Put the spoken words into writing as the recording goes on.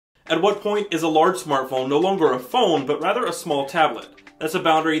At what point is a large smartphone no longer a phone, but rather a small tablet? That's a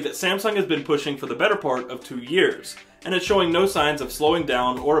boundary that Samsung has been pushing for the better part of 2 years, and it's showing no signs of slowing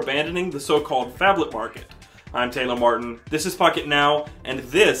down or abandoning the so-called phablet market. I'm Taylor Martin, this is Pocket Now, and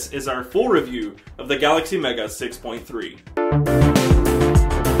this is our full review of the Galaxy Mega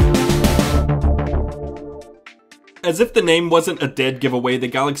 6.3. As if the name wasn't a dead giveaway, the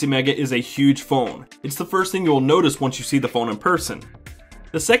Galaxy Mega is a huge phone. It's the first thing you'll notice once you see the phone in person.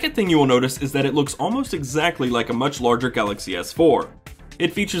 The second thing you will notice is that it looks almost exactly like a much larger Galaxy S4.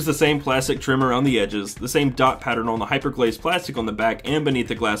 It features the same plastic trim around the edges, the same dot pattern on the hyperglazed plastic on the back and beneath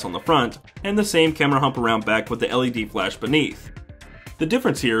the glass on the front, and the same camera hump around back with the LED flash beneath. The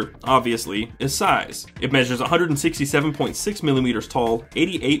difference here, obviously, is size. It measures 167.6mm tall,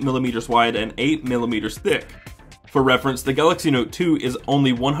 88mm wide, and 8mm thick. For reference, the Galaxy Note 2 is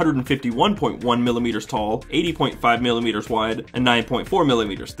only 151.1mm tall, 80.5mm wide, and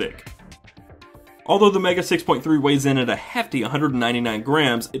 9.4mm thick. Although the Mega 6.3 weighs in at a hefty 199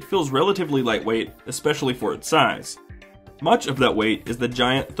 grams, it feels relatively lightweight, especially for its size. Much of that weight is the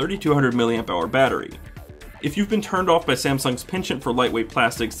giant 3200 mAh battery. If you've been turned off by Samsung's penchant for lightweight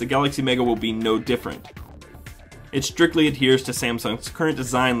plastics, the Galaxy Mega will be no different. It strictly adheres to Samsung's current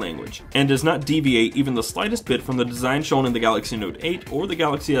design language, and does not deviate even the slightest bit from the design shown in the Galaxy Note 8 or the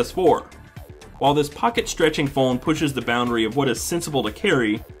Galaxy S4. While this pocket-stretching phone pushes the boundary of what is sensible to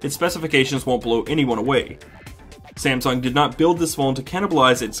carry, its specifications won't blow anyone away. Samsung did not build this phone to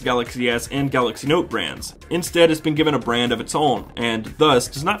cannibalize its Galaxy S and Galaxy Note brands. Instead, it's been given a brand of its own, and thus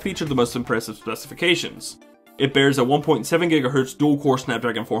does not feature the most impressive specifications. It bears a 1.7 GHz dual-core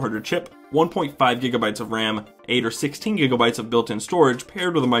Snapdragon 400 chip, 1.5 GB of RAM, 8 or 16 GB of built-in storage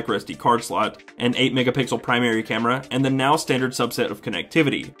paired with a microSD card slot, an 8-megapixel primary camera, and the now standard subset of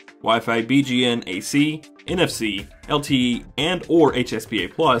connectivity: Wi-Fi BGN AC, NFC, LTE, and/or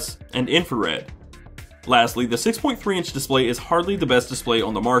HSPA+, and infrared. Lastly, the 6.3-inch display is hardly the best display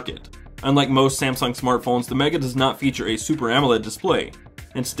on the market. Unlike most Samsung smartphones, the Mega does not feature a Super AMOLED display.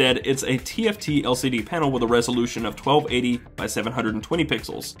 Instead, it's a TFT LCD panel with a resolution of 1280 by 720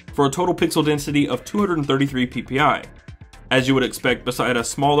 pixels, for a total pixel density of 233 ppi. As you would expect beside a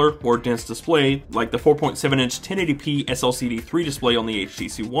smaller, more dense display, like the 4.7-inch 1080p SLCD3 display on the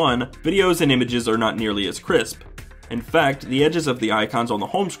HTC One, videos and images are not nearly as crisp. In fact, the edges of the icons on the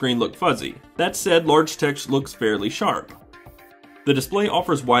home screen look fuzzy. That said, large text looks fairly sharp. The display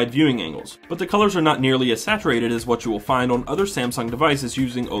offers wide viewing angles, but the colors are not nearly as saturated as what you will find on other Samsung devices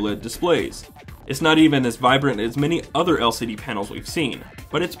using OLED displays. It's not even as vibrant as many other LCD panels we've seen,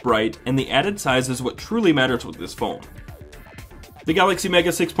 but it's bright, and the added size is what truly matters with this phone. The Galaxy Mega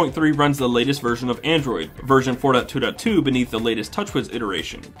 6.3 runs the latest version of Android, version 4.2.2 beneath the latest TouchWiz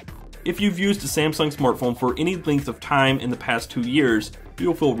iteration. If you've used a Samsung smartphone for any length of time in the past 2 years,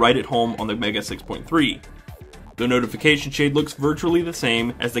 you'll feel right at home on the Mega 6.3. The notification shade looks virtually the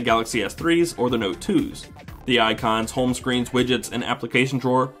same as the Galaxy S3s or the Note 2s. The icons, home screens, widgets, and application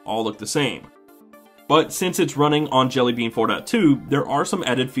drawer all look the same. But since it's running on Jelly Bean 4.2, there are some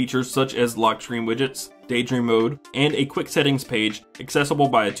added features such as lock screen widgets, daydream mode, and a quick settings page accessible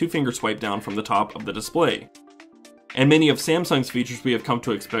by a 2-finger swipe down from the top of the display. And many of Samsung's features we have come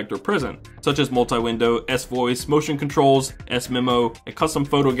to expect are present, such as multi-window, S-Voice, motion controls, S-Memo, a custom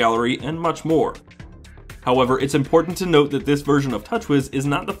photo gallery, and much more. However, it's important to note that this version of TouchWiz is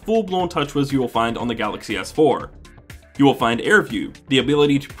not the full-blown TouchWiz you will find on the Galaxy S4. You will find AirView, the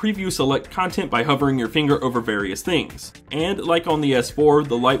ability to preview select content by hovering your finger over various things. And like on the S4,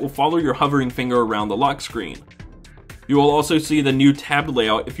 the light will follow your hovering finger around the lock screen. You will also see the new tabbed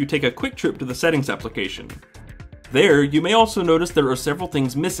layout if you take a quick trip to the settings application. There, you may also notice there are several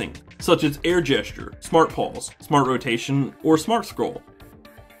things missing, such as air gesture, smart pause, smart rotation, or smart scroll.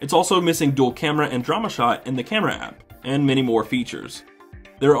 It's also missing dual camera and drama shot in the camera app, and many more features.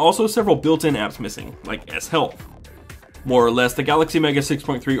 There are also several built-in apps missing, like S-Health. More or less, the Galaxy Mega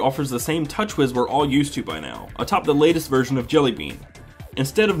 6.3 offers the same TouchWiz we're all used to by now, atop the latest version of Jelly Bean.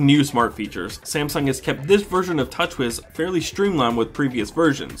 Instead of new smart features, Samsung has kept this version of TouchWiz fairly streamlined with previous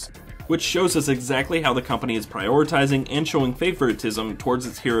versions, which shows us exactly how the company is prioritizing and showing favoritism towards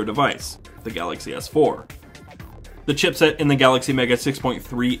its hero device, the Galaxy S4. The chipset in the Galaxy Mega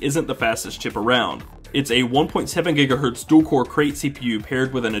 6.3 isn't the fastest chip around. It's a 1.7 GHz dual-core Crate CPU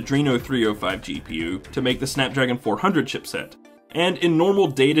paired with an Adreno 305 GPU to make the Snapdragon 400 chipset. And in normal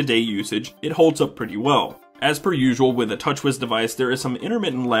day-to-day usage, it holds up pretty well. As per usual with a TouchWiz device, there is some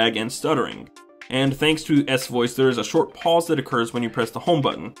intermittent lag and stuttering. And thanks to S-Voice, there is a short pause that occurs when you press the home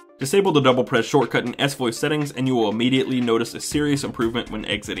button. Disable the double press shortcut in S-Voice settings and you will immediately notice a serious improvement when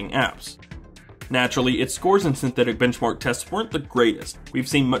exiting apps. Naturally, its scores in synthetic benchmark tests weren't the greatest. We've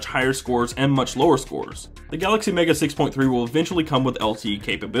seen much higher scores and much lower scores. The Galaxy Mega 6.3 will eventually come with LTE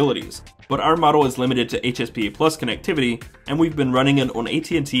capabilities, but our model is limited to HSPA+ connectivity, and we've been running it on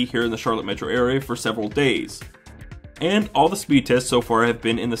AT&T here in the Charlotte metro area for several days. And all the speed tests so far have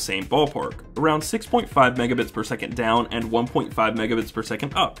been in the same ballpark, around 6.5 megabits per second down and 1.5 megabits per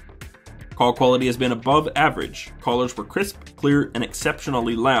second up. Call quality has been above average. Callers were crisp, clear, and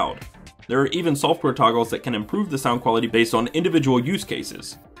exceptionally loud. There are even software toggles that can improve the sound quality based on individual use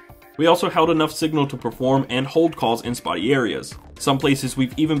cases. We also held enough signal to perform and hold calls in spotty areas. Some places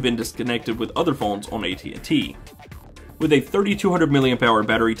we've even been disconnected with other phones on AT&T. With a 3200 mAh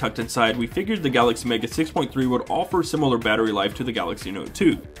battery tucked inside, we figured the Galaxy Mega 6.3 would offer similar battery life to the Galaxy Note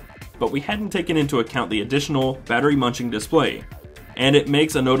 2. But we hadn't taken into account the additional battery munching display, and it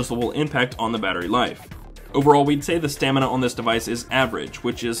makes a noticeable impact on the battery life. Overall, we'd say the stamina on this device is average,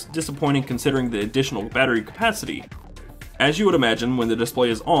 which is disappointing considering the additional battery capacity. As you would imagine, when the display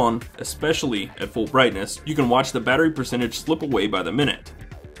is on, especially at full brightness, you can watch the battery percentage slip away by the minute.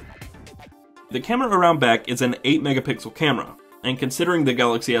 The camera around back is an 8 megapixel camera, and considering the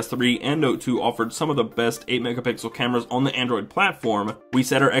Galaxy S3 and Note 2 offered some of the best 8 megapixel cameras on the Android platform, we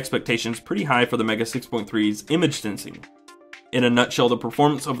set our expectations pretty high for the Mega 6.3's image sensing. In a nutshell, the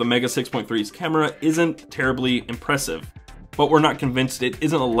performance of the Mega 6.3's camera isn't terribly impressive, but we're not convinced it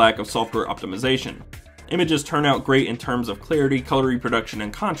isn't a lack of software optimization. Images turn out great in terms of clarity, color reproduction,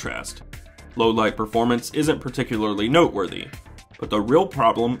 and contrast. Low light performance isn't particularly noteworthy, but the real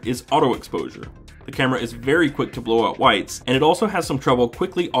problem is auto exposure. The camera is very quick to blow out whites, and it also has some trouble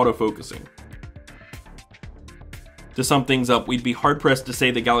quickly autofocusing. To sum things up, we'd be hard-pressed to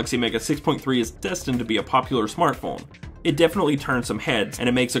say the Galaxy Mega 6.3 is destined to be a popular smartphone. It definitely turns some heads, and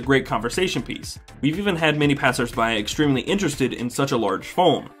it makes a great conversation piece. We've even had many passersby extremely interested in such a large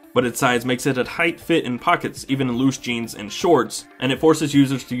phone, but its size makes it a tight fit in pockets, even in loose jeans and shorts, and it forces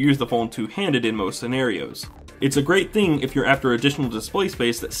users to use the phone two-handed in most scenarios. It's a great thing if you're after additional display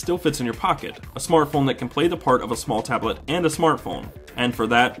space that still fits in your pocket, a smartphone that can play the part of a small tablet and a smartphone, and for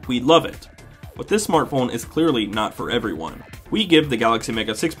that, we love it. But this smartphone is clearly not for everyone. We give the Galaxy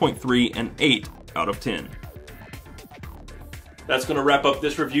Mega 6.3 an 8 out of 10. That's going to wrap up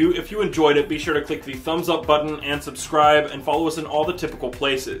this review. If you enjoyed it, be sure to click the thumbs up button and subscribe and follow us in all the typical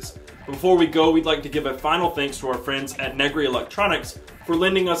places. Before we go, we'd like to give a final thanks to our friends at Negri Electronics for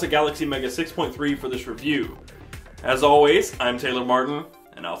lending us a Galaxy Mega 6.3 for this review. As always, I'm Taylor Martin,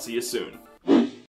 and I'll see you soon.